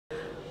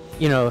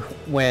You know,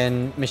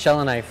 when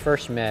Michelle and I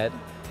first met,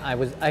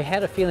 I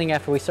had a feeling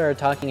after we started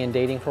talking and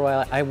dating for a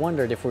while, I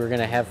wondered if we were going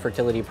to have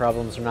fertility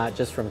problems or not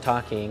just from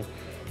talking.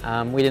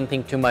 We didn't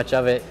think too much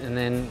of it, and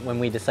then when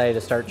we decided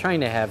to start trying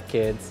to have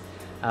kids,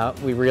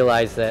 we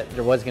realized that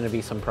there was going to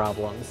be some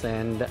problems.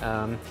 And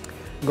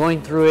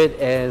going through it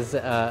as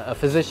a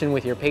physician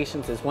with your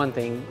patients is one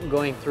thing.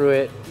 Going through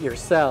it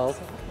yourself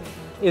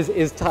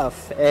is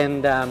tough.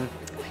 And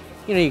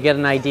you know, you get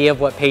an idea of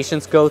what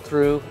patients go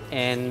through,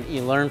 and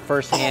you learn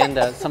firsthand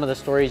some of the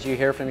stories you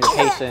hear from your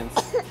patients,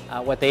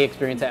 what they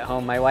experience at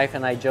home. My wife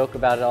and I joke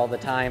about it all the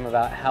time,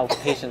 about how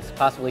patients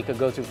possibly could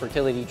go through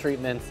fertility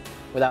treatments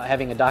without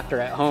having a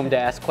doctor at home to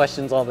ask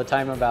questions all the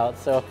time about.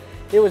 So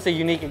it was a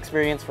unique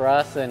experience for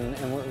us, and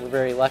we're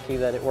very lucky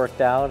that it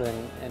worked out,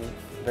 and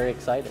very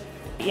excited.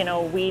 You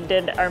know, we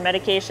did our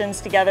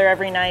medications together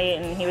every night,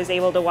 and he was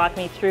able to walk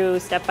me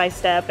through step by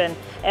step. And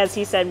as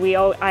he said,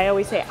 I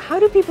always say, how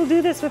do people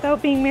do this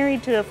without being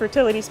married to a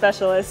fertility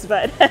specialist?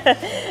 But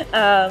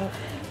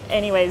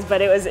anyways,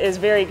 but it was a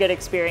very good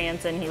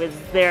experience, and he was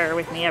there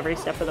with me every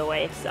step of the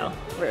way. So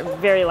we're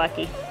very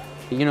lucky.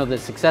 You know, the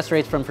success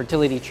rates from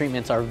fertility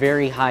treatments are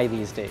very high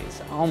these days.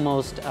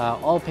 Almost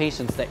all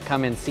patients that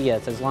come and see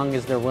us, as long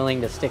as they're willing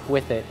to stick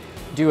with it,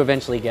 do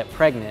eventually get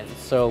pregnant.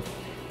 So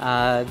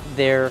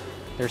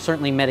there's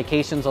certainly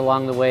medications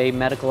along the way,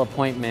 medical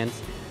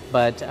appointments,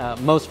 but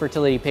most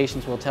fertility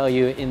patients will tell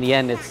you in the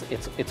end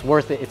it's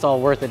worth it. It's all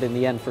worth it in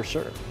the end for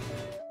sure.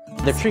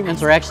 The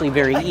treatments are actually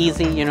very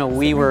easy. You know,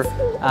 we were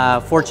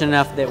fortunate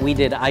enough that we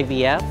did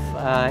IVF,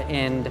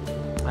 and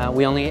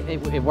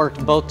it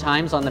worked both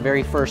times on the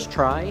very first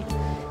try.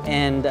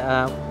 And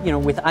you know,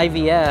 with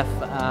IVF,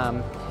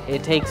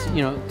 it takes,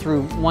 you know,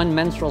 through one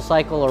menstrual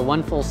cycle or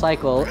one full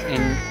cycle,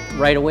 and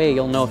right away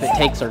you'll know if it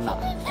takes or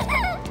not.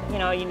 You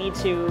know, you need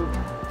to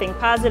think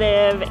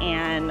positive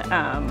and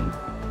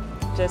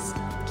just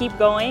keep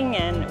going.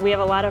 And we have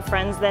a lot of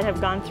friends that have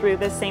gone through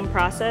this same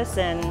process,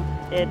 and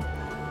it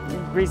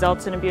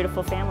results in a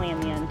beautiful family in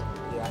the end.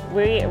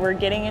 Yeah. We're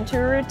getting into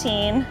a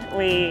routine.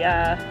 We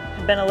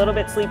have been a little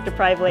bit sleep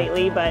deprived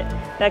lately, but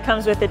that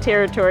comes with the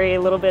territory,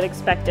 a little bit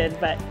expected,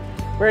 but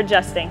we're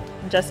adjusting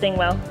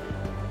well.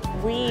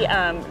 We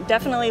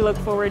definitely look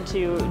forward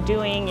to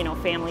doing, you know,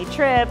 family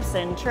trips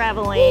and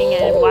traveling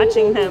and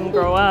watching them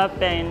grow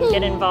up and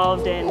get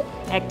involved in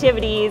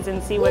activities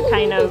and see what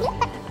kind of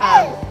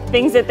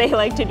things that they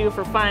like to do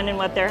for fun and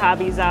what their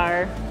hobbies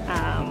are.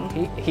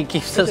 He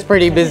keeps us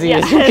pretty busy, yeah,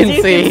 as you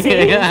can see. He's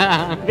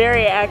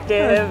very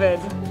active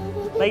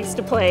and likes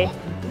to play.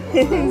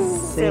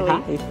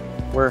 Silly.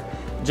 We're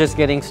just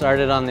getting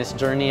started on this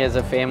journey as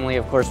a family.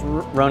 Of course,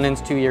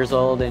 Ronan's 2 years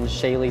old and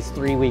Shaylee's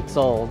 3 weeks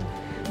old.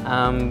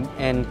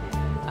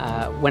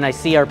 When I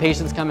see our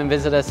patients come and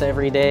visit us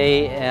every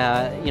day,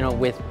 you know,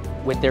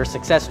 with their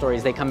success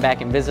stories, they come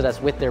back and visit us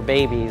with their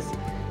babies.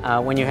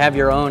 When you have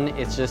your own,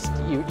 it's just,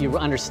 you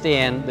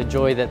understand the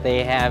joy that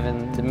they have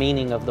and the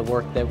meaning of the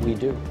work that we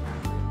do.